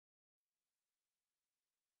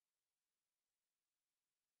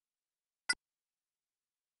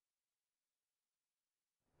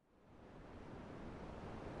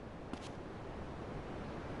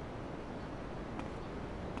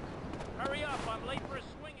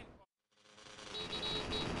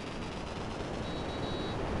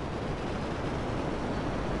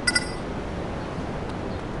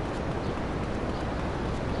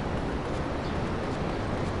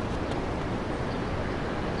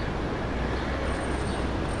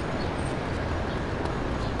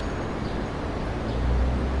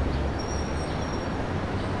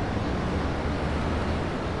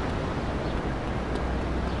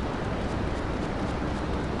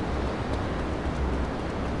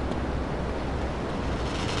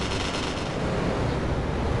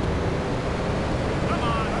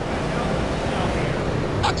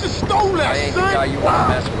ain't the guy you want to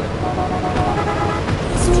mess with.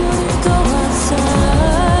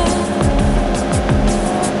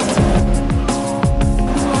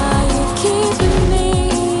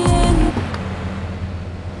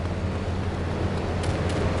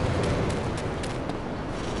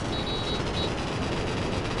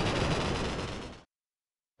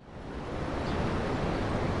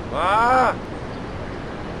 Ma?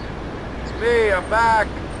 It's me, I'm back.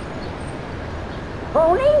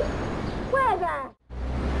 Pony? Where's that?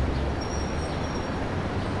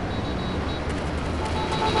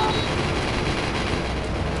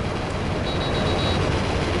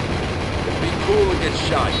 Be cool and get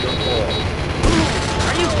shot, your fault.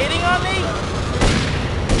 Are you hitting on me?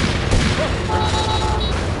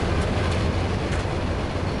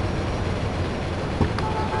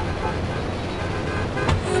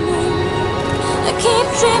 I keep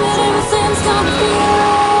dreaming everything's gonna be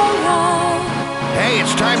alright. Hey,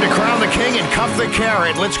 it's time to crown the king and cuff the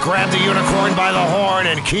carrot. Let's grab the unicorn by the horn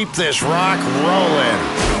and keep this rock rolling.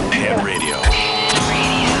 Ham radio.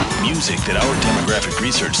 Music that our demographic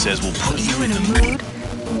research says will put you in the mood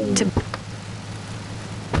to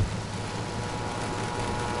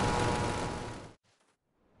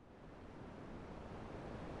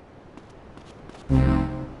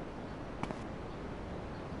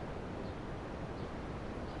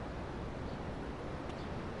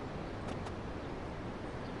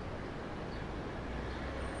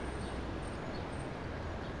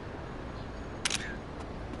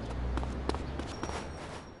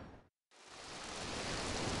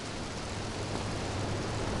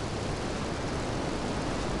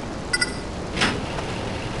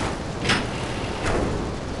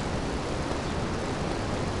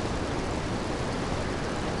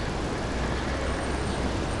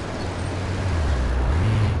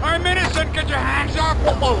I'm innocent, get your hands up!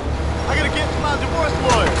 Whoa! I gotta get to my divorce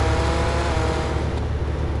lawyer.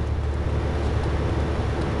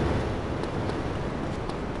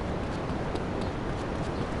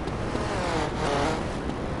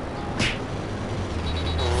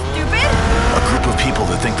 stupid? a group of people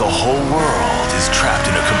that think the whole world is trapped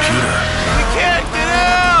in a computer. We can't get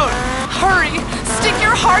out! Hurry! Stick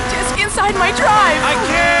your hard disk inside my drive! I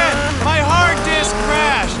can't! My hard disk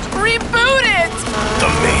crashed! Reboot it!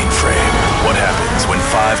 The mainframe. What happens when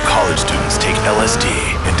 5 college students take LSD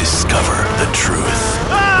and discover the truth?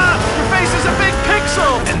 Ah! Your face is a big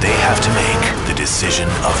pixel! And they have to make the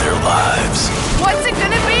decision of their lives. What's it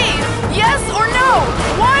gonna be? Yes or no?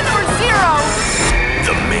 1 or 0?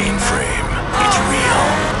 The mainframe. It's real.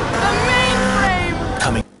 The mainframe!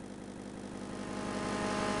 Coming.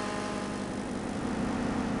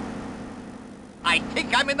 I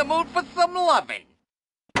think I'm in the mood for some loving.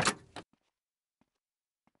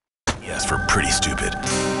 Yes, for pretty stupid.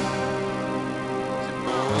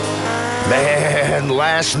 Man,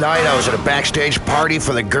 last night I was at a backstage party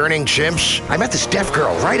for the Gurning Chimps. I met this deaf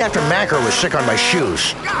girl right after Macro was sick on my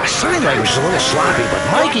shoes. My sign language is a little sloppy, but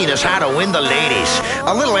Mikey knows how to win the ladies.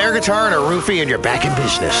 A little air guitar and a roofie and you're back in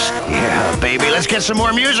business. Yeah, baby, let's get some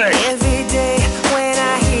more music. Every day when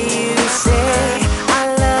I hear you say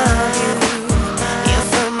I love you, you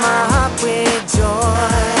fill my heart with joy.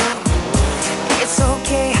 It's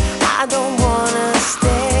okay, I don't wanna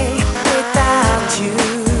stay without you.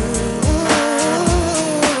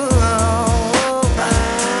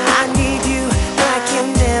 I need you like you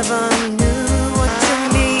never knew what you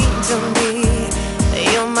mean to me.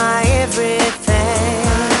 You're my everything.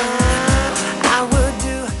 I would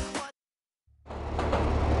do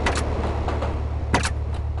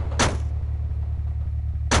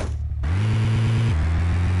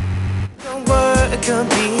the world could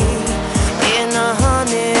be in a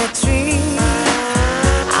honey tree.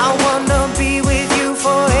 I wanna be with you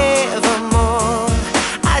forevermore.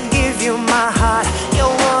 I'd give you my heart,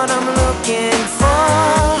 you're what I'm looking for.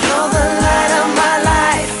 You're the light of my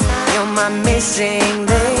life, you're my missing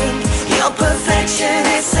link. You're perfection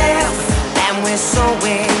itself, and we're so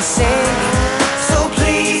insane. So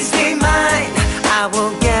please be mine, I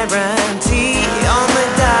will guarantee on the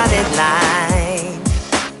dotted line.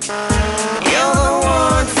 You're the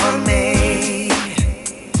one for me.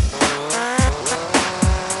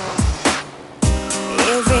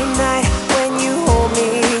 Every night when you hold me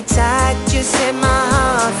tight, you set my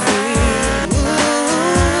heart free.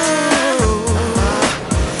 Ooh,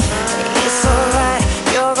 it's alright,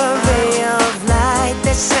 you're a ray of light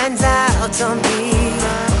that shines out on me.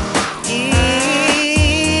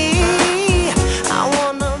 I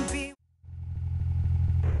wanna be.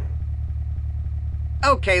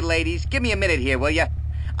 Okay, ladies, give me a minute here, will ya?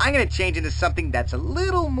 I'm gonna change into something that's a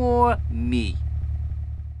little more me.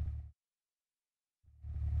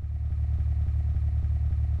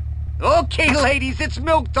 Okay, ladies, it's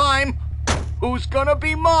milk time. Who's gonna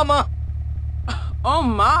be mama? Oh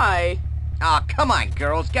my. Aw, come on,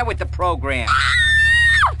 girls. Get with the program.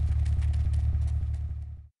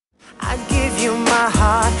 I give you my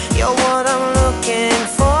heart, you're what I'm looking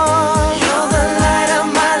for. You're the light of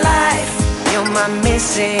my life, you're my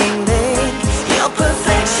missing link. You're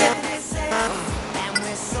perfection, and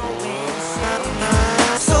we're so insane.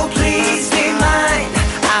 So please be mine,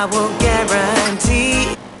 I will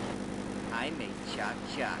guarantee. I made choc.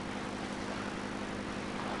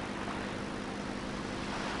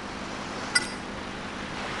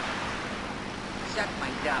 Suck my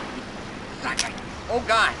dumb. Suck it. Oh,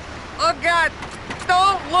 God. Oh, God.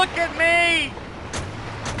 Don't look at me.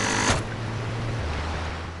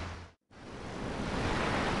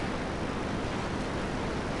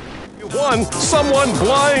 One, someone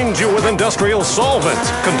blinds you with industrial solvent.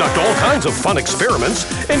 Conduct all kinds of fun experiments,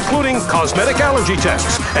 including cosmetic allergy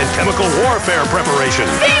tests and chemical warfare preparation.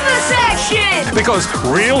 Vivisection! Because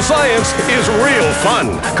real science is real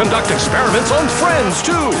fun. Conduct experiments on friends,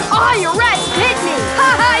 too. Oh, your rats hit me! Ha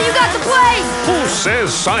ha, you got the place! Who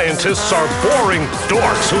says scientists are boring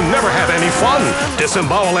dorks who never have any fun?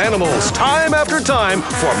 Disembowel animals time after time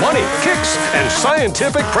for money, kicks, and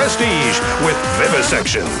scientific prestige with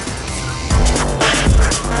Vivisection.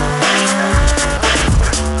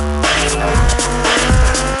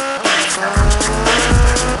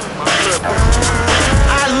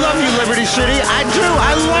 I love you, Liberty City. I do.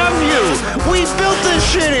 I love you. We built this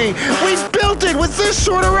city. We built it with this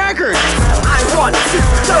sort of record. I want to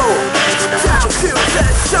go down to the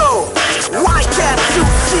show. Why can't you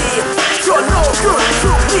see? You're no good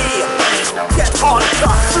to me. Get on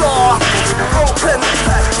the floor. Open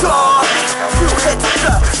the door. You hit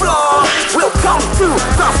the floor. We'll come to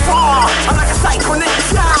the floor. I'm like a psycho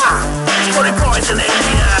ninja. 40 boys in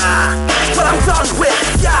India. But I'm done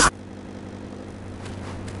with ya.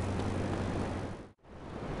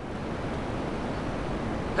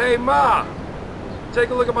 Hey, Ma! Take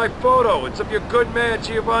a look at my photo. It's of your good man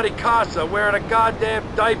Giovanni Casa wearing a goddamn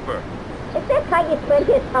diaper. Is this how you spend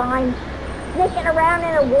your time? Sneaking around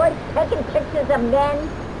in the woods, taking pictures of men?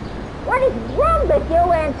 What is wrong with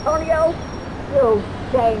you, Antonio? You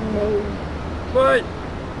shame me. But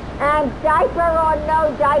And diaper or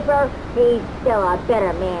no diaper, he's still a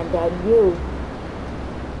better man than you.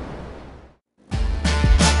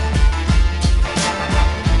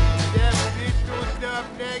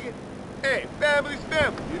 hey, family's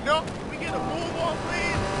family, you know? We get a move on,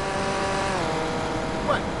 please.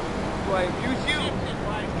 What? Do I abuse you?